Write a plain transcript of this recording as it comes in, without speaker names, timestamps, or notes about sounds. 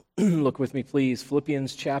Look with me, please.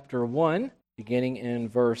 Philippians chapter 1, beginning in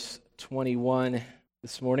verse 21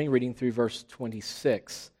 this morning, reading through verse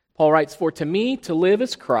 26. Paul writes, "For to me to live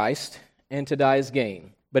is Christ, and to die is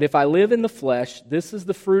gain. But if I live in the flesh, this is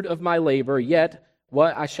the fruit of my labor, yet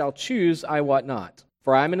what I shall choose I wot not.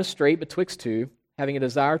 For I am in a strait betwixt two, having a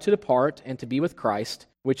desire to depart and to be with Christ,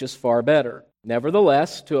 which is far better.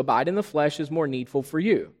 Nevertheless, to abide in the flesh is more needful for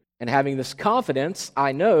you. And having this confidence,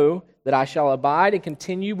 I know that I shall abide and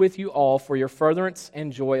continue with you all for your furtherance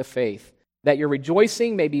and joy of faith, that your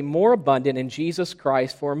rejoicing may be more abundant in Jesus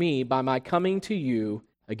Christ for me by my coming to you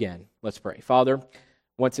again." Let's pray. Father,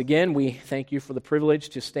 once again, we thank you for the privilege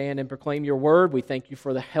to stand and proclaim your word. We thank you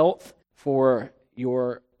for the health, for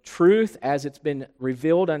your truth as it's been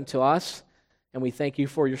revealed unto us. And we thank you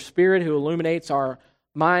for your Spirit who illuminates our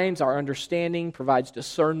minds, our understanding, provides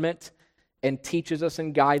discernment, and teaches us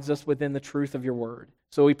and guides us within the truth of your word.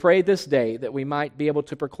 So we pray this day that we might be able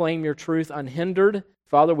to proclaim your truth unhindered.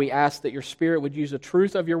 Father, we ask that your Spirit would use the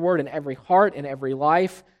truth of your word in every heart and every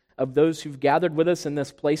life of those who've gathered with us in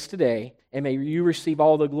this place today, and may you receive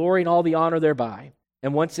all the glory and all the honor thereby.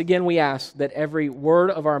 And once again, we ask that every word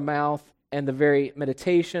of our mouth and the very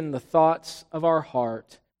meditation, the thoughts of our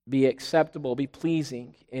heart be acceptable, be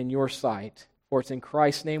pleasing in your sight. For it's in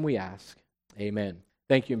Christ's name we ask. Amen.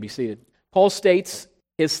 Thank you, and be seated. Paul states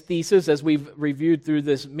his thesis as we've reviewed through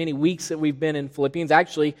this many weeks that we've been in Philippians.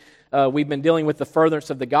 Actually, we've been dealing with the furtherance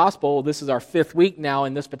of the gospel. This is our fifth week now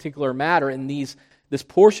in this particular matter, in this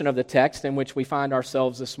portion of the text in which we find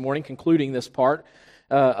ourselves this morning, concluding this part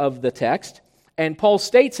of the text. And Paul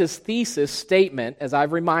states his thesis statement, as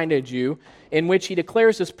I've reminded you, in which he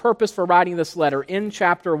declares his purpose for writing this letter in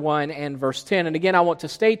chapter 1 and verse 10. And again, I want to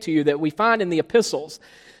state to you that we find in the epistles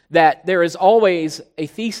that there is always a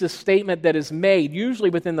thesis statement that is made, usually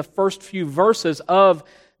within the first few verses of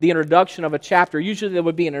the introduction of a chapter. Usually there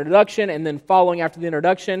would be an introduction, and then following after the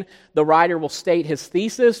introduction, the writer will state his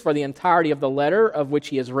thesis for the entirety of the letter of which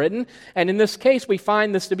he has written. And in this case, we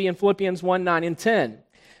find this to be in Philippians 1, 9, and 10,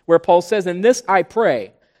 where Paul says, "In this I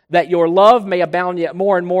pray, that your love may abound yet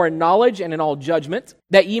more and more in knowledge and in all judgment,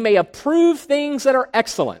 that ye may approve things that are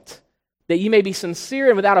excellent, that ye may be sincere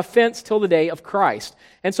and without offense till the day of Christ."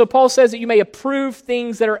 And so Paul says that you may approve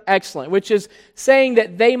things that are excellent, which is saying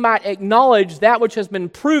that they might acknowledge that which has been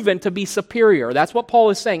proven to be superior. That's what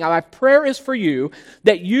Paul is saying. My prayer is for you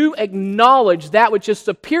that you acknowledge that which is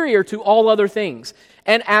superior to all other things.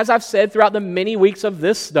 And as I've said throughout the many weeks of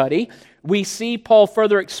this study, we see Paul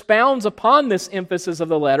further expounds upon this emphasis of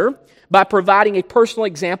the letter by providing a personal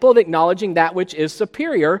example of acknowledging that which is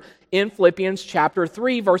superior in Philippians chapter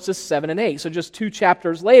 3, verses 7 and 8. So just 2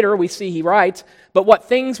 chapters later, we see he writes, "But what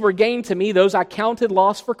things were gained to me, those I counted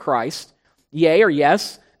loss for Christ. Yea," or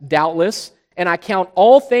yes, doubtless, "and I count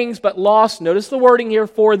all things but loss," notice the wording here,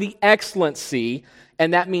 "for the excellency,"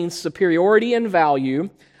 and that means superiority and value,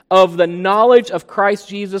 "of the knowledge of Christ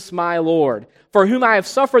Jesus my Lord, for whom I have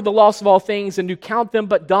suffered the loss of all things, and do count them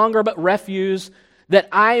but dung or but refuse, that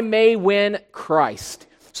I may win Christ."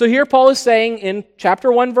 So here Paul is saying in chapter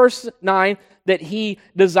 1, verse 9, that he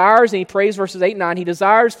desires, and he prays verses 8 and 9, he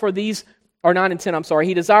desires for these, or 9 and 10,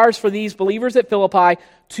 he desires for these believers at Philippi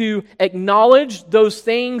to acknowledge those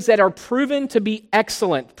things that are proven to be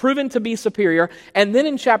excellent, proven to be superior. And then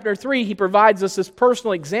in chapter 3, he provides us this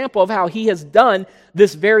personal example of how he has done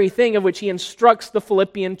this very thing of which he instructs the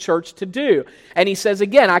Philippian church to do. And he says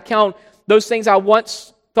again, "I count those things I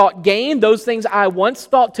once thought gain, those things I once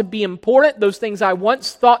thought to be important, those things I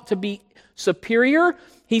once thought to be superior."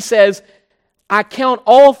 He says, "I count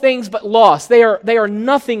all things but loss. They are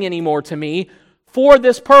nothing anymore to me for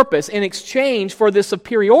this purpose, in exchange for the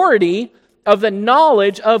superiority of the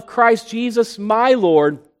knowledge of Christ Jesus my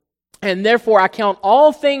Lord. And therefore I count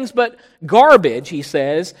all things but garbage," he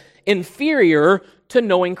says, "inferior to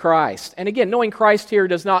knowing Christ." And again, knowing Christ here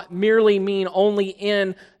does not merely mean only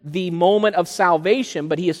in the moment of salvation,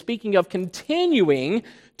 but he is speaking of continuing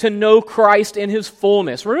to know Christ in his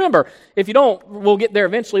fullness. Remember, if you don't, we'll get there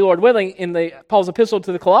eventually, Lord willing, in Paul's epistle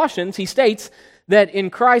to the Colossians, he states that in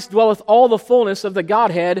Christ dwelleth all the fullness of the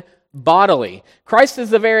Godhead bodily. Christ is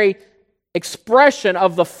the very expression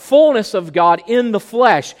of the fullness of God in the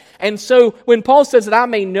flesh. And so when Paul says that I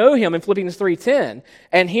may know him in Philippians 3:10,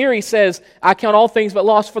 and here he says, "I count all things but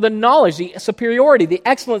loss for the knowledge," the superiority, the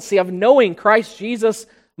excellency of knowing Christ Jesus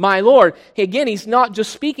my Lord. Again, he's not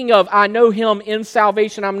just speaking of, I know him in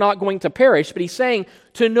salvation, I'm not going to perish, but he's saying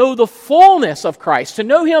to know the fullness of Christ, to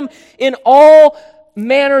know him in all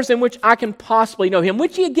manners in which I can possibly know him,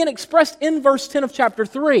 which he again expressed in verse 10 of chapter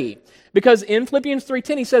 3. Because in Philippians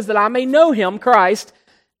 3:10 he says that I may know him, Christ,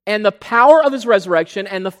 and the power of his resurrection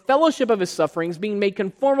and the fellowship of his sufferings, being made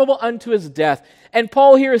conformable unto his death. And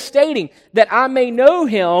Paul here is stating that I may know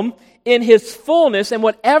him in his fullness, and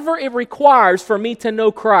whatever it requires for me to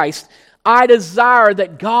know Christ, I desire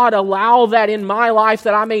that God allow that in my life,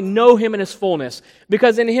 that I may know him in his fullness,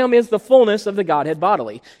 because in him is the fullness of the Godhead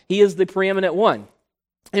bodily. He is the preeminent one.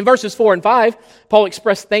 In verses 4 and 5, Paul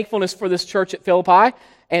expressed thankfulness for this church at Philippi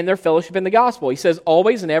and their fellowship in the gospel. He says,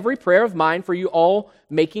 always in every prayer of mine for you all,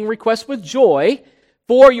 making requests with joy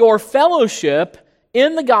for your fellowship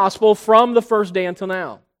in the gospel from the first day until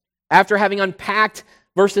now. After having unpacked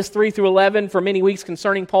verses 3 through 11 for many weeks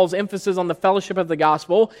concerning Paul's emphasis on the fellowship of the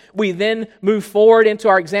gospel, we then move forward into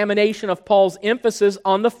our examination of Paul's emphasis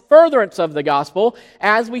on the furtherance of the gospel,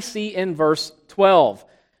 as we see in verse 12.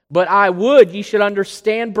 But I would ye should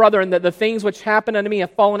understand, brethren, that the things which happened unto me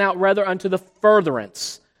have fallen out rather unto the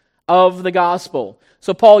furtherance of the gospel.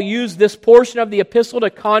 So Paul used this portion of the epistle to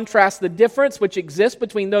contrast the difference which exists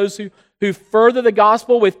between those who further the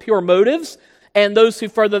gospel with pure motives and those who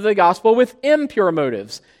further the gospel with impure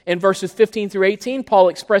motives. In verses 15 through 18, Paul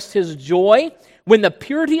expressed his joy when the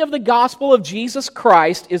purity of the gospel of Jesus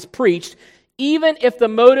Christ is preached, even if the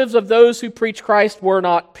motives of those who preach Christ were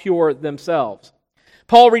not pure themselves.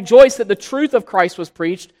 Paul rejoiced that the truth of Christ was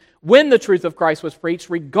preached when the truth of Christ was preached,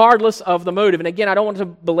 regardless of the motive. And again, I don't want to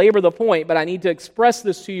belabor the point, but I need to express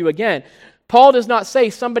this to you again. Paul does not say,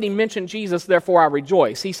 somebody mentioned Jesus, therefore I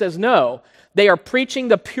rejoice. He says, no, they are preaching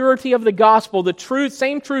the purity of the gospel, the truth,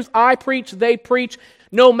 same truth I preach, they preach.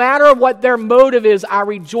 No matter what their motive is, I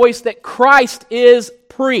rejoice that Christ is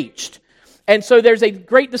preached. And so there's a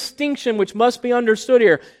great distinction which must be understood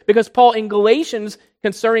here, because Paul in Galatians,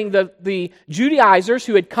 concerning the Judaizers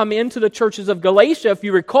who had come into the churches of Galatia, if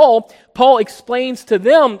you recall, Paul explains to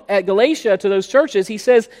them at Galatia, to those churches, he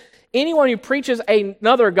says, anyone who preaches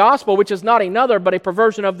another gospel, which is not another, but a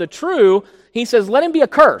perversion of the true, he says, let him be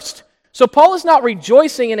accursed. So Paul is not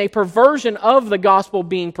rejoicing in a perversion of the gospel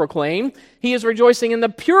being proclaimed. He is rejoicing in the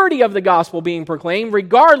purity of the gospel being proclaimed,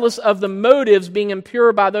 regardless of the motives being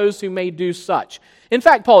impure by those who may do such. In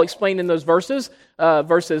fact, Paul explained in those verses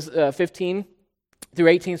 15 through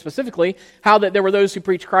 18 specifically, how that there were those who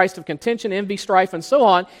preach Christ of contention, envy, strife, and so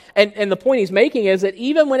on. And the point he's making is that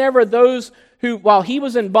even whenever those who, while he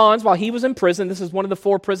was in bonds, while he was in prison, this is one of the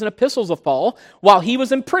 4 prison epistles of Paul, while he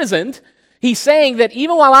was imprisoned, he's saying that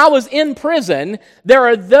even while I was in prison, there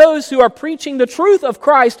are those who are preaching the truth of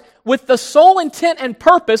Christ with the sole intent and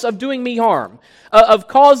purpose of doing me harm, of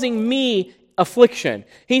causing me affliction.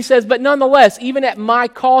 He says, but nonetheless, even at my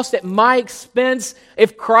cost, at my expense,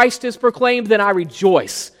 if Christ is proclaimed, then I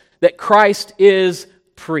rejoice that Christ is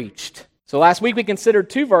preached. So last week we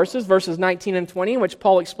considered 2 verses, verses 19 and 20, in which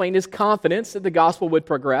Paul explained his confidence that the gospel would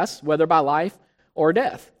progress, whether by life or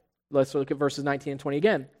death. Let's look at verses 19 and 20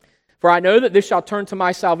 again. For I know that this shall turn to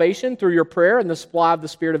my salvation through your prayer and the supply of the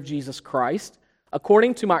Spirit of Jesus Christ,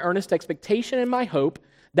 according to my earnest expectation and my hope,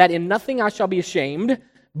 that in nothing I shall be ashamed,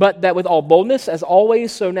 but that with all boldness, as always,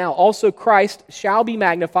 so now also Christ shall be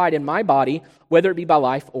magnified in my body, whether it be by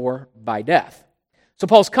life or by death. So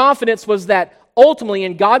Paul's confidence was that ultimately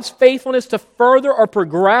in God's faithfulness to further or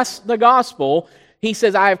progress the gospel, he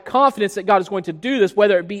says, I have confidence that God is going to do this,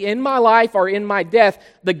 whether it be in my life or in my death,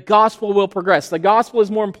 the gospel will progress. The gospel is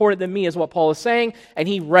more important than me, is what Paul is saying, and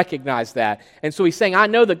he recognized that. And so he's saying, I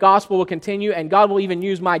know the gospel will continue, and God will even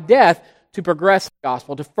use my death to progress the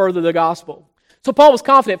gospel, to further the gospel. So Paul was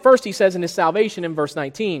confident, first he says in his salvation in verse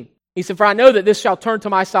 19. He said, for I know that this shall turn to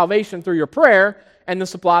my salvation through your prayer and the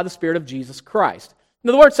supply of the Spirit of Jesus Christ.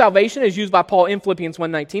 Now, the word salvation is used by Paul in Philippians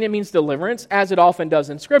 1:19. It means deliverance, as it often does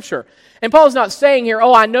in Scripture. And Paul is not saying here,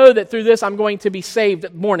 I know that through this I'm going to be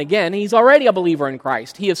saved, born again. He's already a believer in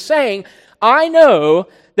Christ. He is saying, I know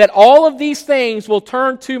that all of these things will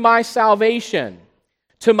turn to my salvation,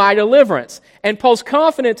 to my deliverance. And Paul's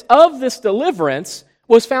confidence of this deliverance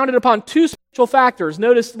was founded upon 2 spiritual factors.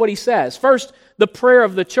 Notice what he says. First, the prayer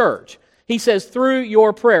of the church. He says, through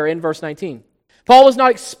your prayer in verse 19. Paul was not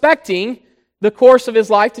expecting the course of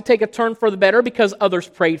his life to take a turn for the better because others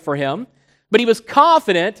prayed for him, but he was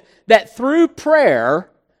confident that through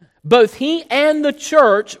prayer, both he and the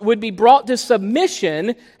church would be brought to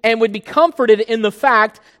submission and would be comforted in the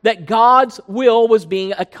fact that God's will was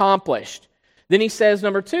being accomplished. Then he says,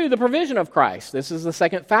 number 2, the provision of Christ. This is the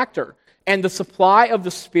second factor. And the supply of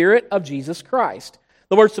the Spirit of Jesus Christ.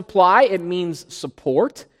 The word supply, it means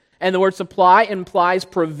support. And the word supply implies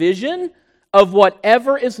provision of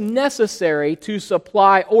whatever is necessary to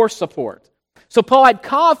supply or support. So Paul had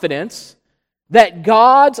confidence that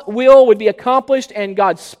God's will would be accomplished and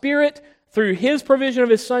God's Spirit, through His provision of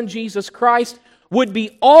His Son Jesus Christ, would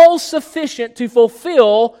be all sufficient to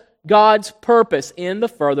fulfill God's purpose in the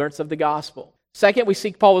furtherance of the gospel. Second, we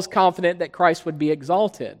see Paul was confident that Christ would be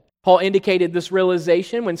exalted. Paul indicated this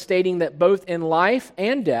realization when stating that both in life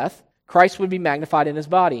and death, Christ would be magnified in his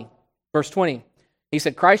body. Verse 20, he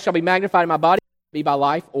said, Christ shall be magnified in my body, be by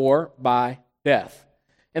life or by death.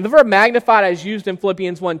 And the verb magnified is used in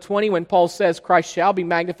Philippians 1:20 when Paul says, Christ shall be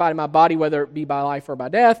magnified in my body, whether it be by life or by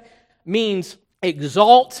death, means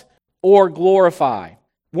exalt or glorify.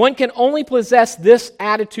 One can only possess this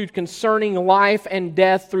attitude concerning life and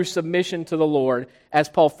death through submission to the Lord, as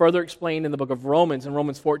Paul further explained in the book of Romans, in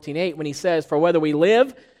Romans 14:8, when he says, for whether we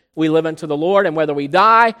live unto the Lord, and whether we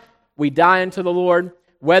die unto the Lord.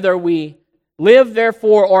 Whether we live,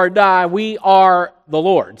 therefore, or die, we are the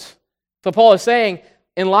Lord's. So Paul is saying,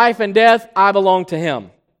 in life and death, I belong to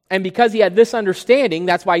Him. And because he had this understanding,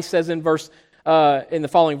 that's why he says in the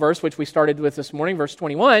following verse, which we started with this morning, verse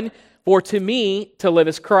 21, for to me to live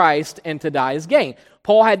is Christ and to die is gain.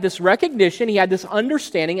 Paul had this recognition, he had this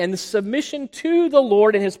understanding and this submission to the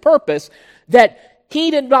Lord and His purpose that he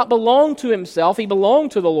did not belong to himself, he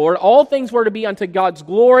belonged to the Lord. All things were to be unto God's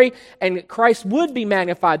glory, and Christ would be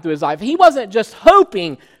magnified through his life. He wasn't just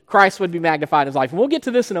hoping Christ would be magnified in his life. And we'll get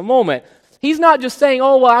to this in a moment. He's not just saying,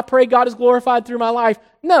 oh, well, I pray God is glorified through my life.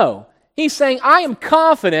 No. He's saying, I am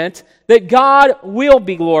confident that God will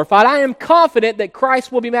be glorified. I am confident that Christ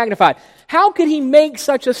will be magnified. How could he make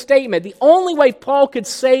such a statement? The only way Paul could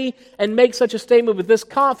say and make such a statement with this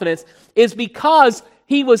confidence is because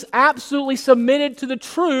he was absolutely submitted to the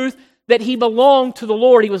truth that he belonged to the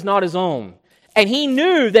Lord. He was not his own. And he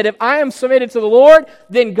knew that if I am submitted to the Lord,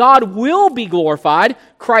 then God will be glorified.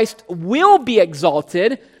 Christ will be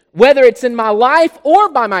exalted. Whether it's in my life or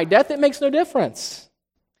by my death, it makes no difference.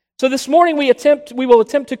 So this morning we will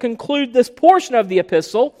attempt to conclude this portion of the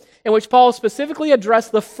epistle in which Paul specifically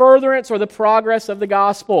addressed the furtherance or the progress of the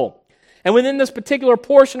gospel. And within this particular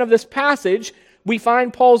portion of this passage, we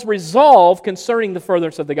find Paul's resolve concerning the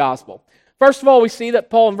furtherance of the gospel. First of all, we see that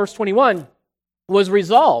Paul in verse 21 was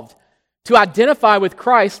resolved to identify with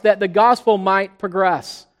Christ that the gospel might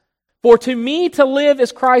progress. For to me to live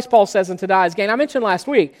is Christ, Paul says, and to die is gain. I mentioned last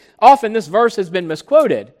week, often this verse has been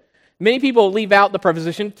misquoted. Many people leave out the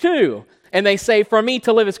preposition to, and they say, for me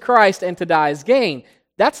to live is Christ and to die is gain.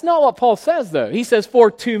 That's not what Paul says, though. He says, for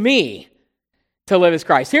to me to live is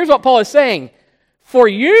Christ. Here's what Paul is saying. For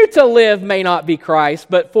you to live may not be Christ,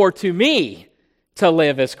 but for to me to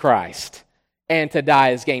live is Christ, and to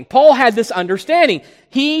die is gain. Paul had this understanding.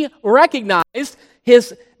 He recognized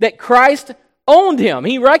that Christ owned him.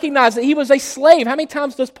 He recognized that he was a slave. How many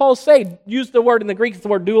times does Paul use the word in the Greek, the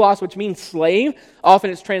word doulos, which means slave?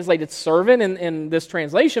 Often it's translated servant in this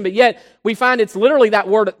translation, but yet we find it's literally that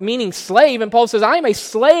word meaning slave, and Paul says, I am a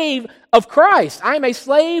slave of Christ. I am a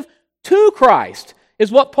slave to Christ,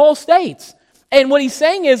 is what Paul states. And what he's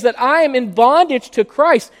saying is that I am in bondage to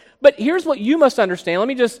Christ. But here's what you must understand. Let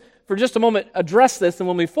me just, for just a moment, address this and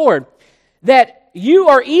we'll move forward. That you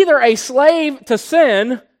are either a slave to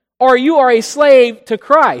sin or you are a slave to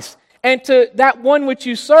Christ. And to that one which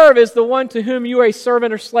you serve is the one to whom you are a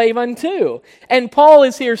servant or slave unto. And Paul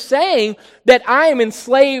is here saying that I am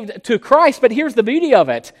enslaved to Christ. But here's the beauty of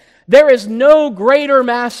it. There is no greater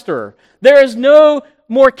master. There is no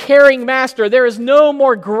more caring master. There is no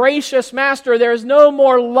more gracious master. There is no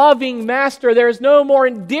more loving master. There is no more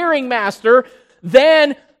endearing master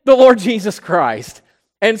than the Lord Jesus Christ.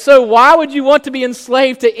 And so why would you want to be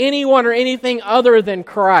enslaved to anyone or anything other than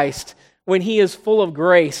Christ when He is full of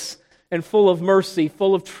grace and full of mercy,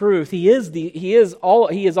 full of truth? He is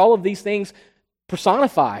all of these things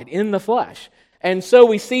personified in the flesh. And so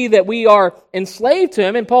we see that we are enslaved to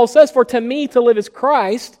Him. And Paul says, for to me to live is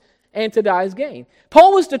Christ and to die is gain.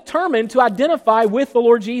 Paul was determined to identify with the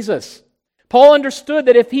Lord Jesus. Paul understood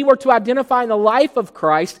that if he were to identify in the life of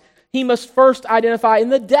Christ, he must first identify in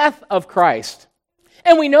the death of Christ.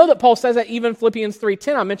 And we know that Paul says that even in Philippians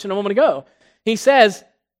 3:10, I mentioned a moment ago. He says,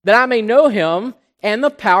 that I may know Him and the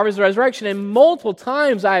power of His resurrection. And multiple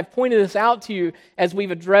times I have pointed this out to you as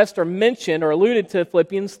we've addressed or mentioned or alluded to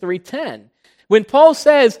Philippians 3:10. When Paul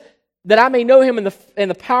says that I may know Him and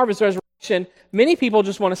the power of His resurrection, many people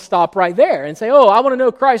just want to stop right there and say, oh, I want to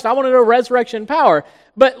know Christ. I want to know resurrection power.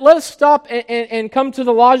 But let us stop and come to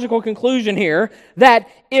the logical conclusion here that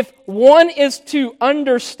if one is to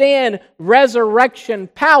understand resurrection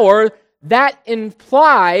power, that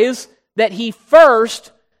implies that he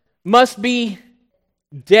first must be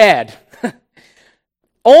dead.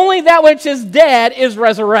 Only that which is dead is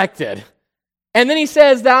resurrected. And then he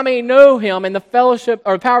says that I may know Him and the fellowship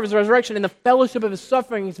or power of His resurrection and the fellowship of His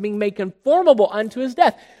sufferings, being made conformable unto His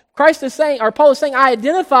death. Christ is saying, or Paul is saying, I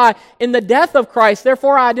identify in the death of Christ,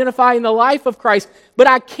 therefore I identify in the life of Christ. But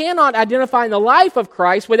I cannot identify in the life of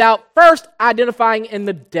Christ without first identifying in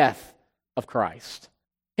the death of Christ.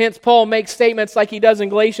 Hence, Paul makes statements like he does in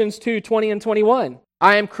Galatians 2:20 and 21.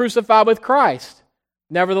 I am crucified with Christ.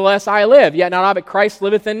 Nevertheless, I live, yet not I, but Christ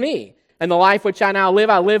liveth in me. And the life which I now live,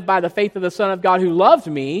 I live by the faith of the Son of God who loved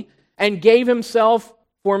me and gave himself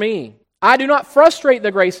for me. I do not frustrate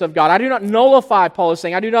the grace of God. I do not nullify, Paul is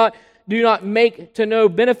saying. I do not make to no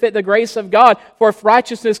benefit the grace of God. For if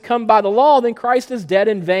righteousness come by the law, then Christ is dead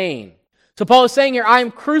in vain. So Paul is saying here, I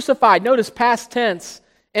am crucified. Notice past tense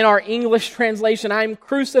in our English translation. I am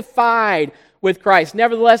crucified with Christ.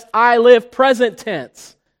 Nevertheless, I live present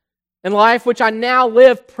tense. In life which I now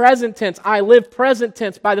live present tense. I live present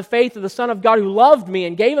tense by the faith of the Son of God who loved me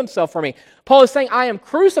and gave himself for me. Paul is saying, I am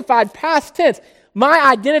crucified past tense. My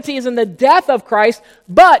identity is in the death of Christ,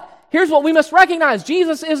 but here's what we must recognize.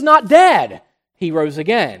 Jesus is not dead. He rose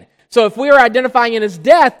again. So if we are identifying in his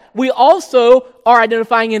death, we also are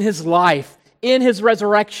identifying in his life, in his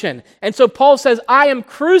resurrection. And so Paul says, I am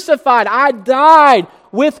crucified. I died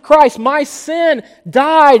with Christ. My sin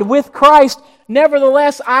died with Christ.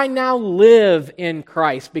 Nevertheless, I now live in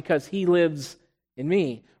Christ because he lives in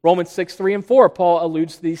me. Romans 6:3 and 4, Paul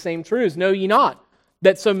alludes to these same truths. Know ye not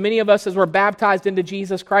that so many of us as were baptized into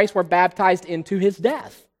Jesus Christ were baptized into his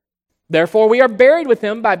death. Therefore we are buried with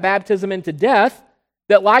him by baptism into death,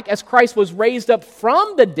 that like as Christ was raised up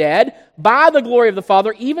from the dead by the glory of the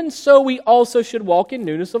Father, even so we also should walk in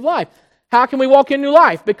newness of life. How can we walk in new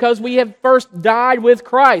life? Because we have first died with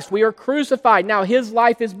Christ. We are crucified. Now his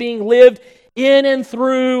life is being lived in and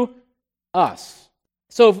through us.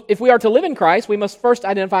 So if we are to live in Christ, we must first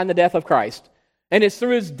identify in the death of Christ. And it's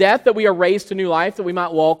through his death that we are raised to new life, that we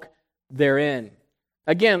might walk therein.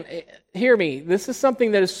 Again, hear me. This is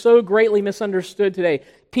something that is so greatly misunderstood today.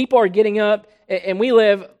 People are getting up, and we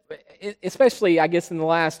live, especially, I guess, in the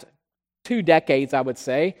last 2 decades, I would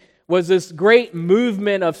say, was this great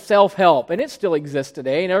movement of self-help. And it still exists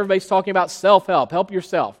today, and everybody's talking about self-help. Help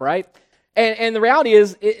yourself, right? And the reality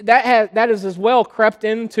is, that is as well crept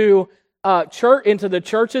into into the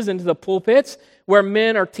churches, into the pulpits, where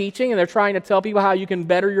men are teaching and they're trying to tell people how you can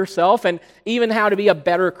better yourself and even how to be a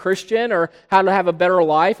better Christian or how to have a better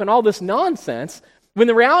life and all this nonsense. When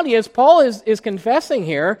the reality is, Paul is confessing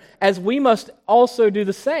here, as we must also do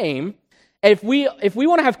the same. If we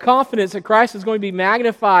want to have confidence that Christ is going to be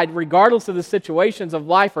magnified regardless of the situations of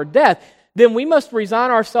life or death, then we must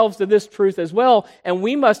resign ourselves to this truth as well, and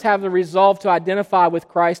we must have the resolve to identify with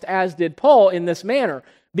Christ as did Paul in this manner.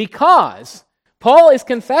 Because Paul is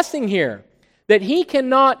confessing here that he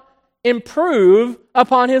cannot improve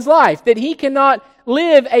upon his life, that he cannot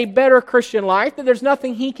live a better Christian life, that there's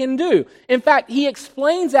nothing he can do. In fact, he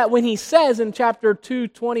explains that when he says in chapter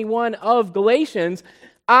 2:21 of Galatians,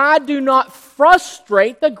 I do not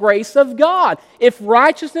frustrate the grace of God. If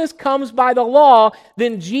righteousness comes by the law,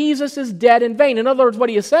 then Jesus is dead in vain. In other words, what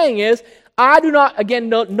he is saying is, I do not, again,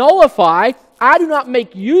 nullify, I do not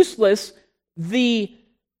make useless the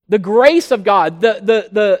grace of God,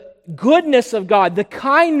 the goodness of God, the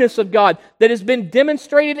kindness of God that has been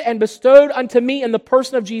demonstrated and bestowed unto me in the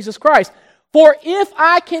person of Jesus Christ. For if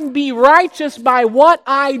I can be righteous by what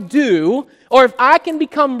I do, or if I can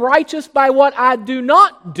become righteous by what I do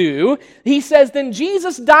not do, he says, then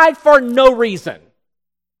Jesus died for no reason.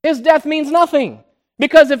 His death means nothing.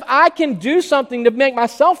 Because if I can do something to make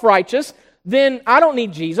myself righteous, then I don't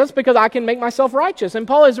need Jesus because I can make myself righteous. And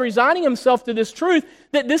Paul is resigning himself to this truth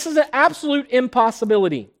that this is an absolute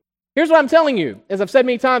impossibility. Here's what I'm telling you, as I've said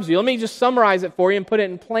many times to you. Let me just summarize it for you and put it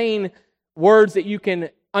in plain words that you can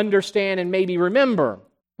understand and maybe remember.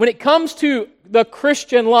 When it comes to the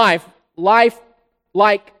Christian life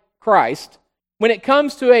like Christ, when it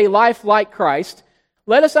comes to a life like Christ,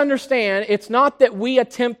 let us understand it's not that we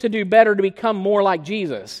attempt to do better to become more like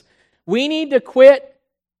Jesus. We need to quit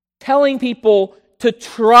telling people to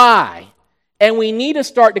try, and we need to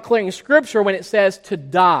start declaring Scripture when it says to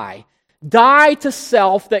die. Die to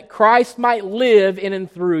self that Christ might live in and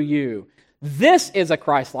through you. This is a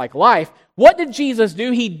Christ-like life. What did Jesus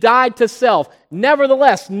do? He died to self.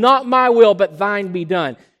 Nevertheless, not my will, but thine be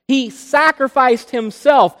done. He sacrificed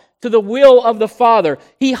himself to the will of the Father.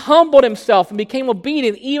 He humbled himself and became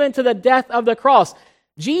obedient even to the death of the cross.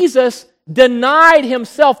 Jesus denied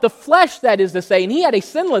himself, the flesh that is to say, and he had a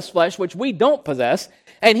sinless flesh, which we don't possess,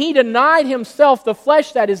 and he denied himself, the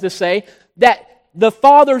flesh that is to say, that the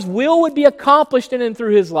Father's will would be accomplished in and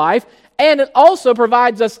through his life, And it also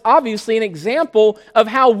provides us, obviously, an example of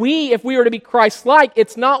how we, if we were to be Christ-like,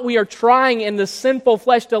 it's not we are trying in the sinful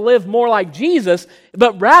flesh to live more like Jesus,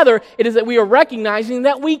 but rather it is that we are recognizing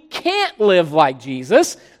that we can't live like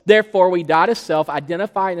Jesus. Therefore, we die to self,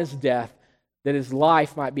 identify in his death, that his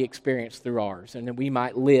life might be experienced through ours, and that we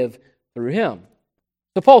might live through him.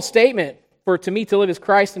 So Paul's statement, for to me to live is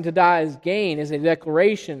Christ and to die is gain, is a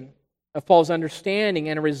declaration of Paul's understanding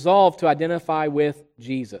and a resolve to identify with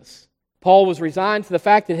Jesus. Paul was resigned to the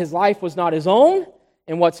fact that his life was not his own,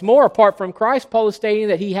 and what's more, apart from Christ, Paul is stating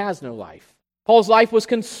that he has no life. Paul's life was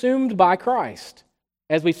consumed by Christ.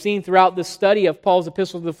 As we've seen throughout the study of Paul's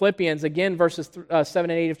epistle to the Philippians, again, verses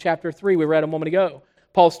 7 and 8 of chapter 3, we read a moment ago,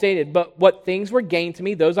 Paul stated, "But what things were gained to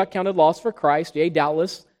me, those I counted loss for Christ, yea,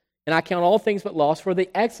 doubtless, and I count all things but loss for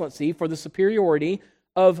the excellency, for the superiority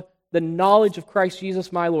of the knowledge of Christ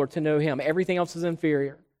Jesus my Lord, to know him." Everything else is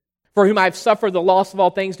inferior. "For whom I have suffered the loss of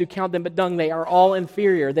all things, do count them but dung. They are all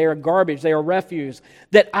inferior. They are garbage. They are refuse,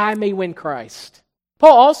 that I may win Christ."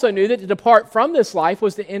 Paul also knew that to depart from this life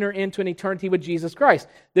was to enter into an eternity with Jesus Christ.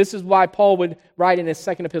 This is why Paul would write in his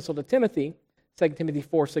second epistle to Timothy, 2 Timothy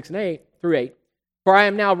 4, 6 and 8 through 8, "For I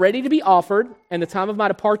am now ready to be offered, and the time of my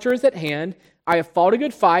departure is at hand. I have fought a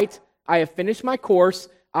good fight. I have finished my course.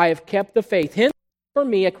 I have kept the faith. Hence for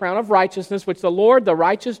me a crown of righteousness, which the Lord, the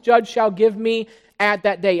righteous judge, shall give me at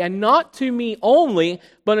that day, and not to me only,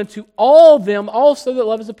 but unto all them also that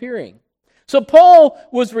love is appearing." So Paul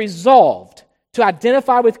was resolved to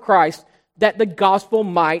identify with Christ that the gospel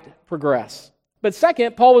might progress. But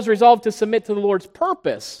second, Paul was resolved to submit to the Lord's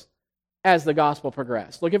purpose as the gospel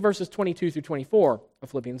progressed. Look at verses 22 through 24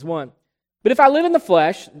 of Philippians 1. "But if I live in the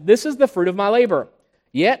flesh, this is the fruit of my labor.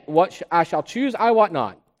 Yet what I shall choose I wot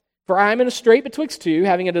not. For I am in a strait betwixt two,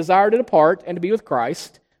 having a desire to depart and to be with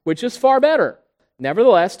Christ, which is far better.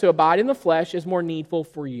 Nevertheless, to abide in the flesh is more needful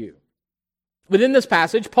for you." Within this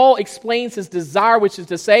passage, Paul explains his desire, which is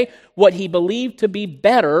to say, what he believed to be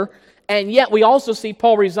better, and yet we also see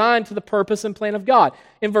Paul resigned to the purpose and plan of God.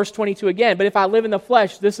 In verse 22 again, "But if I live in the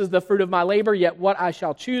flesh, this is the fruit of my labor, yet what I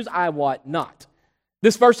shall choose I wot not."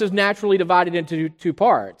 This verse is naturally divided into two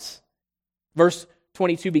parts. Verse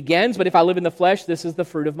 22 begins, "But if I live in the flesh, this is the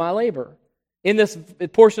fruit of my labor." In this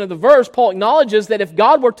portion of the verse, Paul acknowledges that if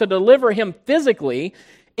God were to deliver him physically,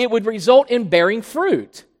 it would result in bearing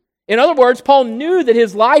fruit. In other words, Paul knew that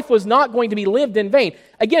his life was not going to be lived in vain.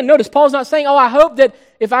 Again, notice, Paul's not saying, "Oh, I hope that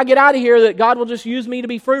if I get out of here that God will just use me to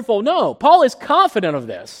be fruitful." No, Paul is confident of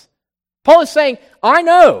this. Paul is saying, "I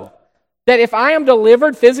know that if I am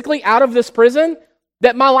delivered physically out of this prison,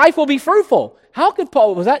 that my life will be fruitful." How could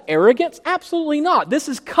Paul, was that arrogance? Absolutely not. This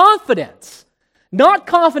is confidence. Not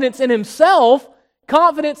confidence in himself,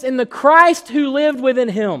 confidence in the Christ who lived within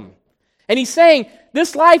him. And he's saying,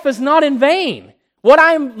 this life is not in vain. What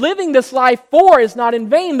I am living this life for is not in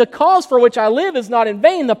vain. The cause for which I live is not in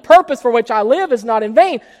vain. The purpose for which I live is not in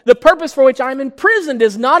vain. The purpose for which I am imprisoned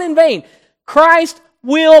is not in vain. Christ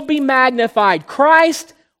will be magnified.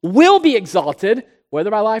 Christ will be exalted,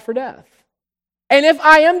 whether by life or death. And if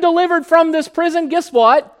I am delivered from this prison, guess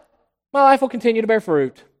what? My life will continue to bear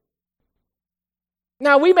fruit.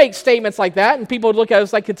 Now, we make statements like that, and people would look at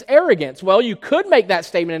us like it's arrogance. Well, you could make that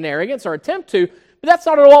statement in arrogance or attempt to, but that's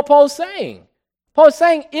not at all what Paul is saying. Paul is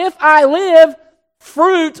saying, if I live,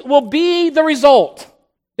 fruit will be the result.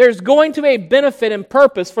 There's going to be a benefit and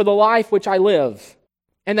purpose for the life which I live.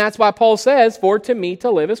 And that's why Paul says, "For to me to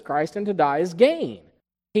live is Christ and to die is gain."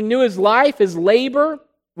 He knew his life, his labor,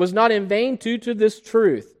 was not in vain due to this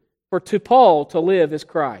truth. For to Paul, to live is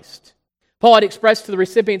Christ. Paul had expressed to the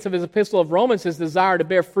recipients of his epistle of Romans his desire to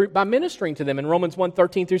bear fruit by ministering to them. In Romans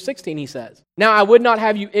 1:13 through 16, he says, "Now I would not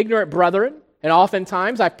have you ignorant, brethren, and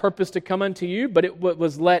oftentimes I purposed to come unto you, but it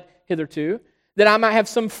was let hitherto, that I might have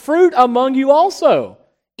some fruit among you also,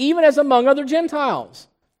 even as among other Gentiles.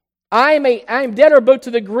 I am debtor both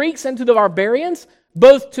to the Greeks and to the barbarians,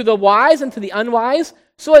 both to the wise and to the unwise.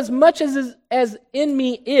 So as much as in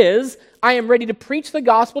me is, I am ready to preach the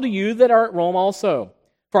gospel to you that are at Rome also.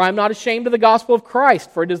 For I am not ashamed of the gospel of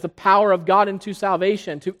Christ, for it is the power of God unto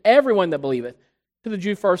salvation, to everyone that believeth, to the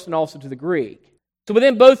Jew first and also to the Greek." So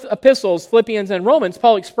within both epistles, Philippians and Romans,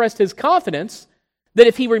 Paul expressed his confidence that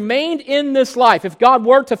if he remained in this life, if God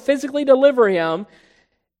were to physically deliver him,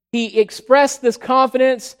 he expressed this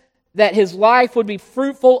confidence that his life would be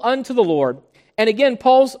fruitful unto the Lord. And again,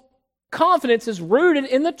 Paul's confidence is rooted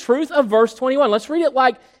in the truth of verse 21. Let's read it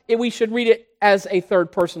like we should read it as a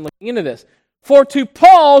third person looking into this. "For to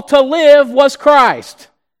Paul to live was Christ,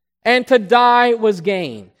 and to die was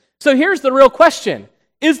gain." So here's the real question.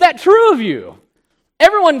 Is that true of you?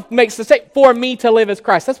 Everyone makes the statement, for me to live is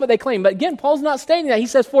Christ. That's what they claim. But again, Paul's not stating that. He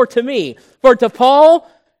says, for to me. For to Paul,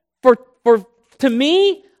 to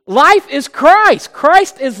me, life is Christ.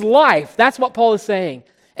 Christ is life. That's what Paul is saying.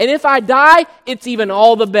 And if I die, it's even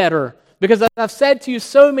all the better. Because as I've said to you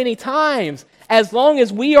so many times, as long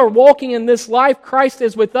as we are walking in this life, Christ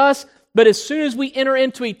is with us. But as soon as we enter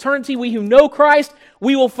into eternity, we who know Christ,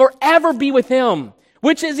 we will forever be with Him.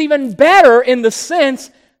 Which is even better in the sense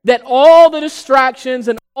that all the distractions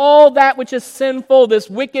and all that which is sinful, this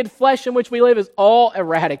wicked flesh in which we live, is all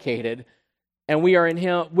eradicated. And we are in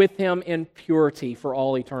Him, with Him in purity for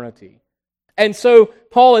all eternity. And so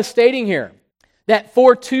Paul is stating here that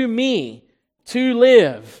for to me to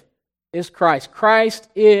live is Christ. Christ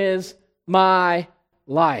is my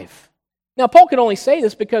life. Now, Paul can only say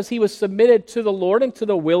this because he was submitted to the Lord and to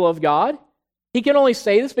the will of God. He can only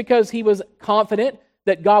say this because he was confident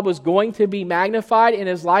that God was going to be magnified in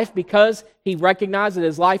his life because he recognized that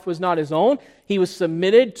his life was not his own. He was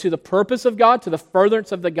submitted to the purpose of God, to the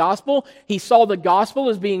furtherance of the gospel. He saw the gospel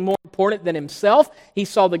as being more important than himself. He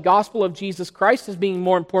saw the gospel of Jesus Christ as being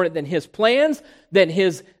more important than his plans, than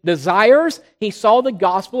his desires. He saw the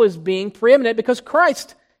gospel as being preeminent because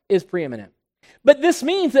Christ is preeminent. But this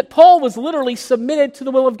means that Paul was literally submitted to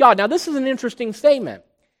the will of God. Now, this is an interesting statement.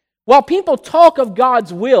 While people talk of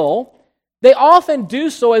God's will, they often do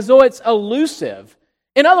so as though it's elusive.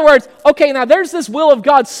 In other words, okay, now there's this will of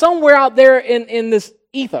God somewhere out there in this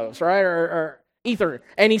ethos, right, or ether.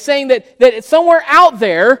 And he's saying that somewhere out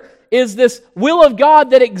there is this will of God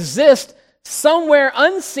that exists somewhere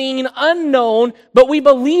unseen, unknown, but we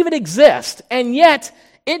believe it exists, and yet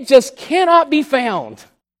it just cannot be found.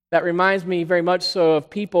 That reminds me very much so of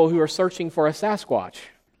people who are searching for a Sasquatch.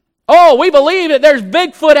 Oh, we believe that there's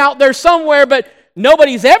Bigfoot out there somewhere, but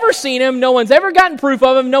nobody's ever seen him, no one's ever gotten proof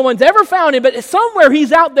of him, no one's ever found him, but somewhere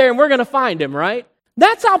he's out there and we're going to find him, right?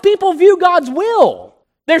 That's how people view God's will.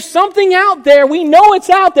 There's something out there, we know it's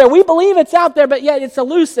out there, we believe it's out there, but yet it's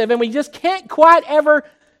elusive and we just can't quite ever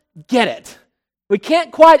get it. We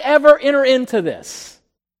can't quite ever enter into this.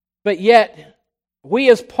 But yet, we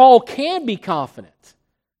as Paul can be confident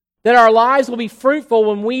that our lives will be fruitful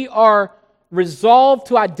when we are resolved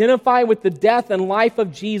to identify with the death and life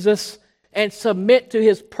of Jesus and submit to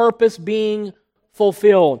His purpose being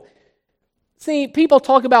fulfilled. See, people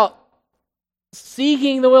talk about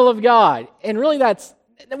seeking the will of God, and really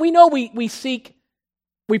we know we seek,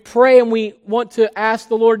 we pray, and we want to ask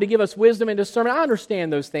the Lord to give us wisdom and discernment. I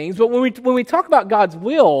understand those things, but when we talk about God's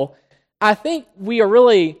will, I think we are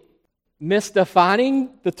really misdefining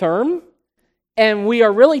the term, and we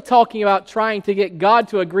are really talking about trying to get God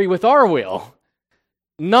to agree with our will,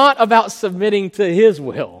 not about submitting to His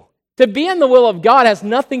will. To be in the will of God has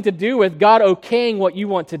nothing to do with God okaying what you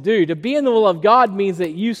want to do. To be in the will of God means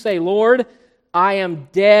that you say, Lord, I am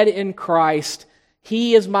dead in Christ.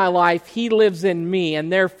 He is my life. He lives in me.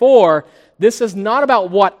 And therefore, this is not about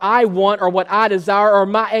what I want or what I desire or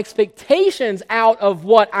my expectations out of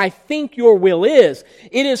what I think your will is.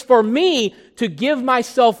 It is for me to give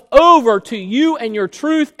myself over to you and your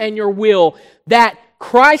truth and your will, that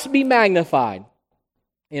Christ be magnified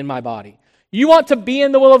in my body. You want to be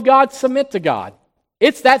in the will of God? Submit to God.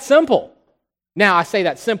 It's that simple. Now, I say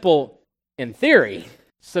that simple in theory.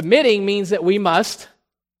 Submitting means that we must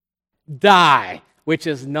die, which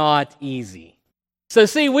is not easy. So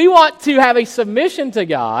see, we want to have a submission to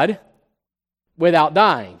God without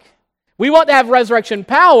dying. We want to have resurrection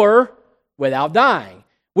power without dying.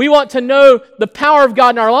 We want to know the power of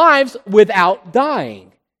God in our lives without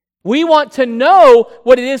dying. We want to know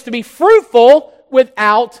what it is to be fruitful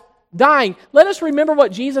without dying. Let us remember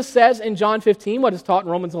what Jesus says in John 15, what is taught in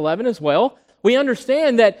Romans 11 as well. We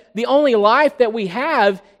understand that the only life that we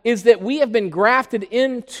have is that we have been grafted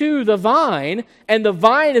into the vine, and the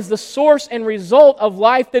vine is the source and result of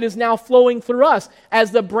life that is now flowing through us,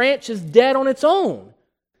 as the branch is dead on its own.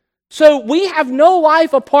 So we have no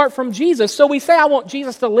life apart from Jesus. So we say, I want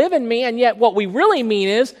Jesus to live in me, and yet what we really mean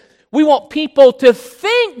is we want people to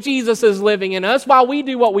think Jesus is living in us while we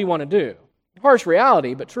do what we want to do. Harsh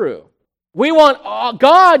reality, but true. We want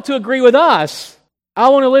God to agree with us. I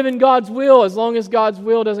want to live in God's will as long as God's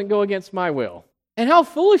will doesn't go against my will. And how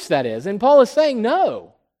foolish that is. And Paul is saying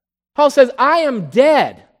no. Paul says, I am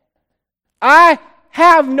dead. I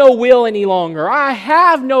have no will any longer. I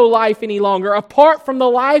have no life any longer apart from the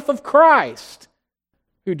life of Christ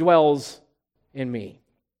who dwells in me.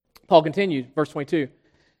 Paul continued, verse 22.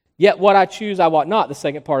 Yet what I choose I wot not, the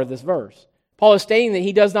second part of this verse. Paul is stating that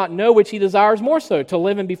he does not know which he desires more so, to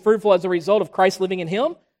live and be fruitful as a result of Christ living in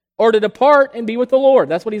him, or to depart and be with the Lord.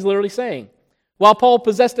 That's what he's literally saying. While Paul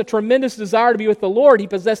possessed a tremendous desire to be with the Lord, he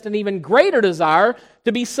possessed an even greater desire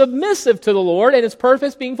to be submissive to the Lord and his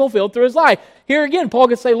purpose being fulfilled through his life. Here again, Paul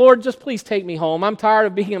could say, Lord, just please take me home. I'm tired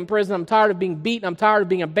of being in prison. I'm tired of being beaten. I'm tired of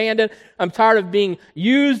being abandoned. I'm tired of being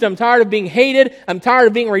used. I'm tired of being hated. I'm tired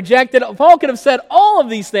of being rejected. Paul could have said all of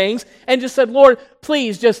these things and just said, Lord,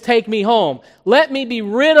 please just take me home. Let me be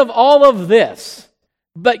rid of all of this.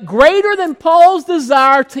 But greater than Paul's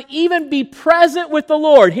desire to even be present with the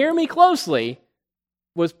Lord, hear me closely,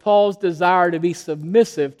 was Paul's desire to be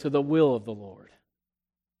submissive to the will of the Lord.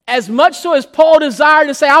 As much so as Paul desired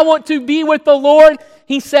to say, I want to be with the Lord,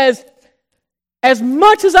 he says, as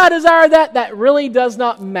much as I desire that, that really does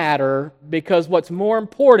not matter, because what's more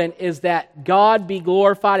important is that God be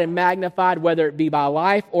glorified and magnified, whether it be by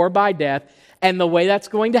life or by death. And the way that's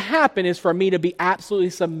going to happen is for me to be absolutely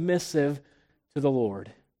submissive to the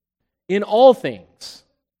Lord in all things.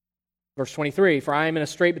 Verse 23, for I am in a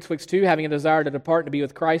strait betwixt two, having a desire to depart and to be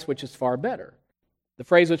with Christ, which is far better. The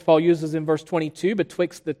phrase which Paul uses in verse 22,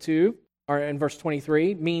 betwixt the two, or in verse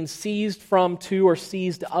 23, means seized from two or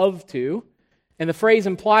seized of two. And the phrase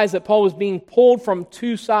implies that Paul was being pulled from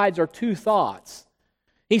two sides or two thoughts.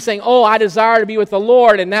 He's saying, I desire to be with the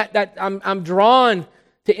Lord, and that I'm drawn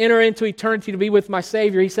to enter into eternity to be with my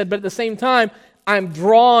Savior. He said, but at the same time, I'm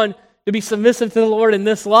drawn to be submissive to the Lord in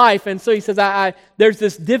this life. And so he says, there's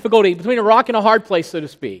this difficulty between a rock and a hard place, so to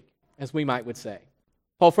speak, as we might would say.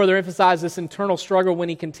 Paul further emphasized this internal struggle which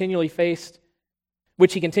he continually faced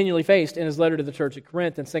in his letter to the church at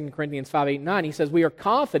Corinth in 2 Corinthians 5:8-9. He says, we are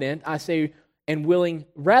confident, I say, and willing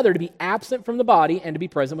rather to be absent from the body and to be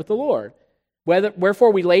present with the Lord.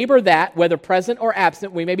 Wherefore we labor that, whether present or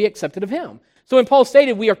absent, we may be accepted of him. So when Paul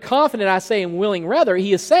stated, we are confident, I say, and willing rather,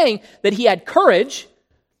 he is saying that he had courage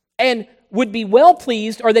and would be well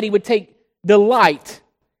pleased, or that he would take delight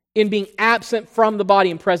in being absent from the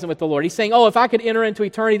body and present with the Lord. He's saying, if I could enter into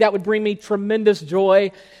eternity, that would bring me tremendous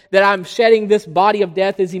joy, that I'm shedding this body of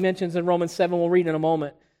death, as he mentions in Romans 7, we'll read in a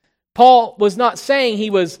moment. Paul was not saying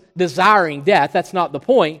he was desiring death, that's not the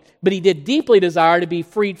point, but he did deeply desire to be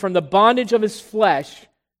freed from the bondage of his flesh,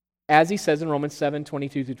 as he says in Romans 7,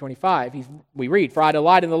 22-25. We read, for I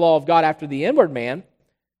delight in the law of God after the inward man,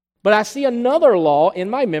 but I see another law in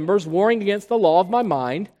my members, warring against the law of my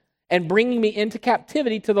mind, and bringing me into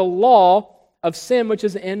captivity to the law of sin which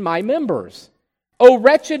is in my members. O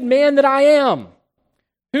wretched man that I am,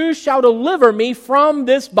 who shall deliver me from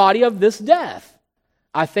this body of this death?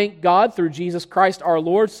 I thank God through Jesus Christ our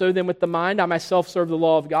Lord. So then with the mind I myself serve the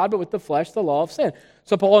law of God, but with the flesh the law of sin.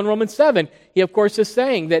 So Paul in Romans 7, he of course is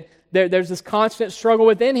saying that there's this constant struggle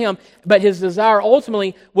within him, but his desire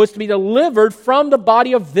ultimately was to be delivered from the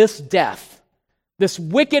body of this death. This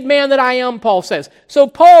wicked man that I am, Paul says. So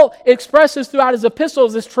Paul expresses throughout his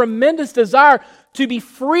epistles this tremendous desire to be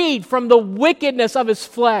freed from the wickedness of his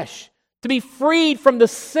flesh, to be freed from the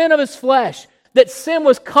sin of his flesh, that sin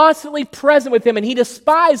was constantly present with him, and he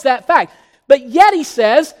despised that fact. But yet he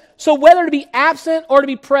says, so whether to be absent or to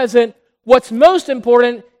be present, what's most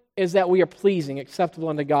important is that we are pleasing, acceptable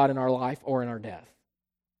unto God in our life or in our death.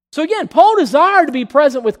 So again, Paul desired to be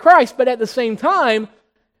present with Christ, but at the same time,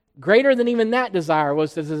 greater than even that desire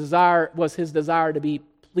was his desire to be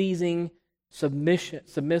pleasing,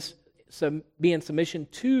 be in submission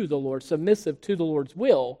to the Lord, submissive to the Lord's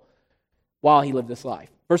will while he lived this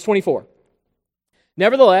life. Verse 24.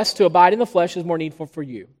 Nevertheless, to abide in the flesh is more needful for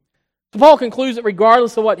you. So Paul concludes that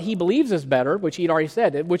regardless of what he believes is better, which he'd already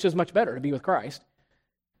said, which is much better, to be with Christ,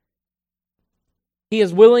 he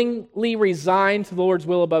has willingly resigned to the Lord's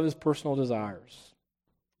will above his personal desires.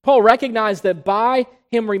 Paul recognized that by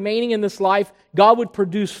him remaining in this life, God would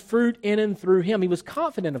produce fruit in and through him. He was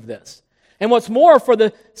confident of this. And what's more, for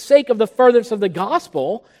the sake of the furtherance of the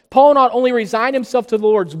gospel, Paul not only resigned himself to the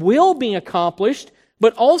Lord's will being accomplished,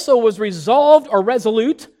 but also was resolved or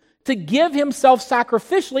resolute to give himself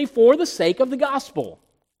sacrificially for the sake of the gospel.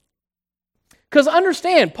 Because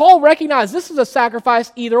understand, Paul recognized this is a sacrifice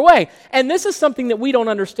either way. And this is something that we don't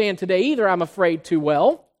understand today either, I'm afraid, too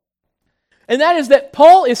well. And that is that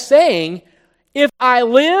Paul is saying, if I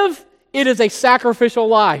live, it is a sacrificial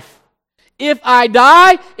life. If I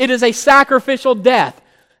die, it is a sacrificial death.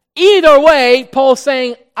 Either way, Paul's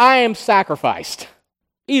saying, I am sacrificed.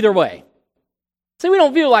 Either way. See, we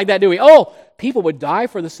don't view it like that, do we? People would die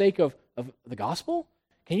for the sake of the gospel?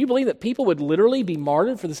 Can you believe that people would literally be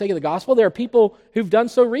martyred for the sake of the gospel? There are people who've done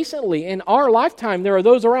so recently. In our lifetime, there are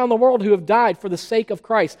those around the world who have died for the sake of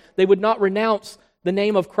Christ. They would not renounce the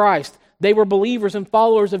name of Christ. They were believers and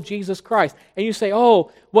followers of Jesus Christ. And you say,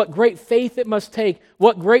 oh, what great faith it must take,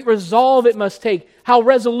 what great resolve it must take, how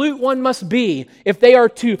resolute one must be if they are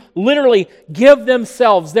to literally give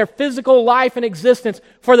themselves, their physical life and existence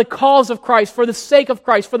for the cause of Christ, for the sake of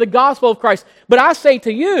Christ, for the gospel of Christ. But I say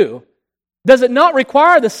to you, does it not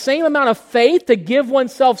require the same amount of faith to give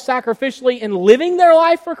oneself sacrificially in living their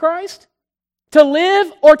life for Christ? To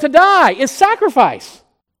live or to die is sacrifice.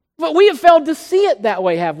 But we have failed to see it that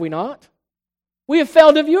way, have we not? We have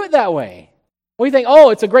failed to view it that way. We think,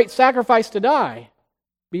 oh, it's a great sacrifice to die.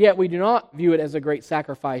 But yet we do not view it as a great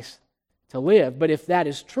sacrifice to live. But if that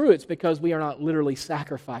is true, it's because we are not literally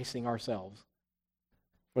sacrificing ourselves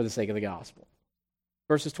for the sake of the gospel.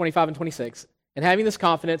 Verses 25 and 26. And having this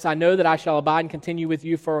confidence, I know that I shall abide and continue with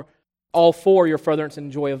you for your furtherance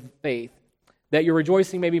and joy of faith, that your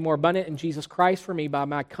rejoicing may be more abundant in Jesus Christ for me by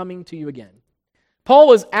my coming to you again. Paul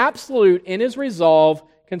was absolute in his resolve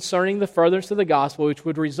concerning the furtherance of the gospel, which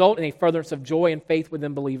would result in a furtherance of joy and faith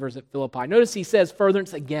within believers at Philippi. Notice he says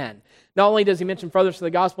furtherance again. Not only does he mention furtherance of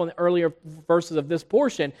the gospel in the earlier verses of this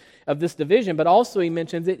portion, of this division, but also he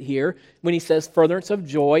mentions it here when he says furtherance of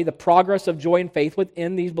joy, the progress of joy and faith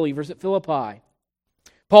within these believers at Philippi.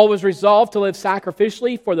 Paul was resolved to live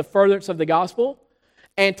sacrificially for the furtherance of the gospel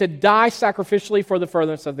and to die sacrificially for the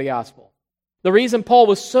furtherance of the gospel. The reason Paul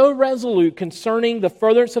was so resolute concerning the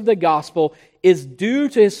furtherance of the gospel is due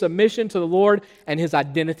to his submission to the Lord and his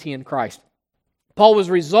identity in Christ. Paul was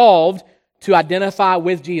resolved to identify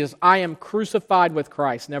with Jesus. I am crucified with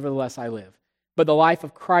Christ, nevertheless I live. But the life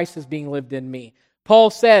of Christ is being lived in me.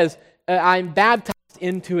 Paul says, I'm baptized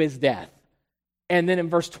into his death. And then in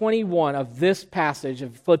verse 21 of this passage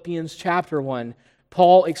of Philippians chapter 1,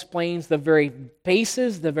 Paul explains the very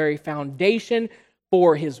basis, the very foundation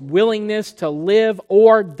for his willingness to live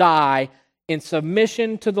or die in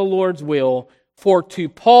submission to the Lord's will. For to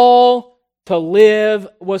Paul, to live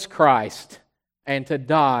was Christ, and to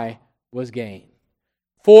die was gain.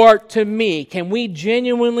 For to me, can we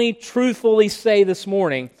genuinely, truthfully say this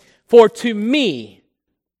morning, for to me,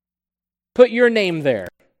 put your name there,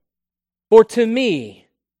 for to me,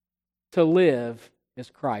 to live is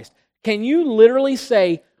Christ. Can you literally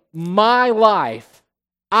say, my life,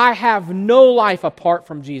 I have no life apart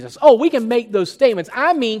from Jesus? Oh, we can make those statements.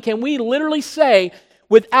 I mean, can we literally say,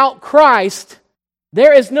 without Christ,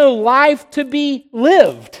 there is no life to be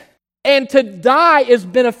lived? And to die is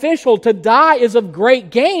beneficial. To die is of great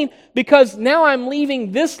gain because now I'm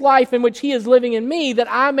leaving this life in which He is living in me that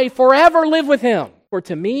I may forever live with Him. For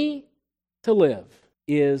to me, to live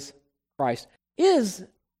is Christ. Is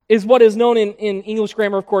what is known in English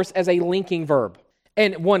grammar, of course, as a linking verb.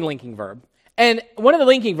 And one linking verb. And one of the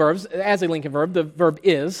linking verbs, as a linking verb, the verb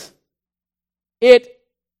is, it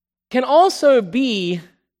can also be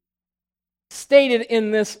stated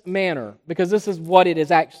in this manner, because this is what it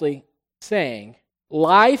is actually saying.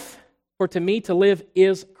 Life, for to me to live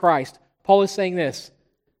is Christ. Paul is saying this,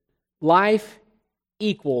 life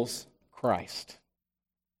equals Christ.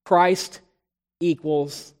 Christ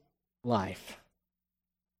equals life.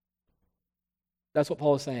 That's what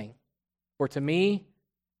Paul is saying. For to me,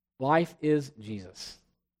 life is Jesus.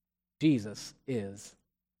 Jesus is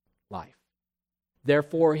life.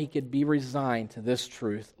 Therefore, he could be resigned to this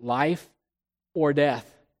truth, life or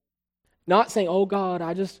death. Not saying, oh God,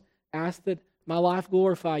 I just ask that my life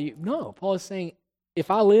glorify you. No, Paul is saying,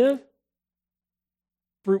 if I live,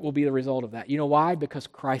 fruit will be the result of that. You know why? Because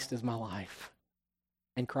Christ is my life.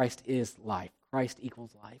 And Christ is life. Christ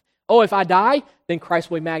equals life. Oh, if I die, then Christ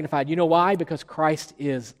will be magnified. You know why? Because Christ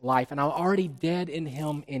is life, and I'm already dead in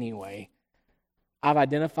Him anyway. I've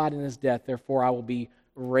identified in His death, therefore I will be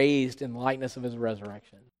raised in the likeness of His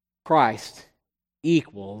resurrection. Christ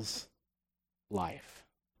equals life.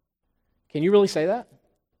 Can you really say that?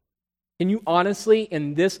 Can you honestly,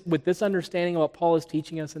 with this understanding of what Paul is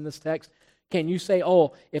teaching us in this text, can you say,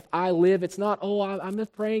 oh, if I live, it's not, oh, I'm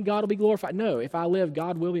just praying God will be glorified. No, if I live,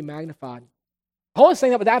 God will be magnified. Paul is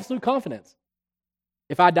saying that with absolute confidence.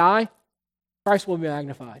 If I die, Christ will be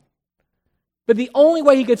magnified. But the only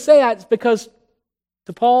way he could say that is because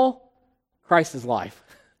to Paul, Christ is life.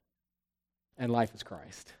 And life is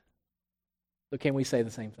Christ. So can we say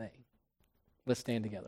the same thing? Let's stand together.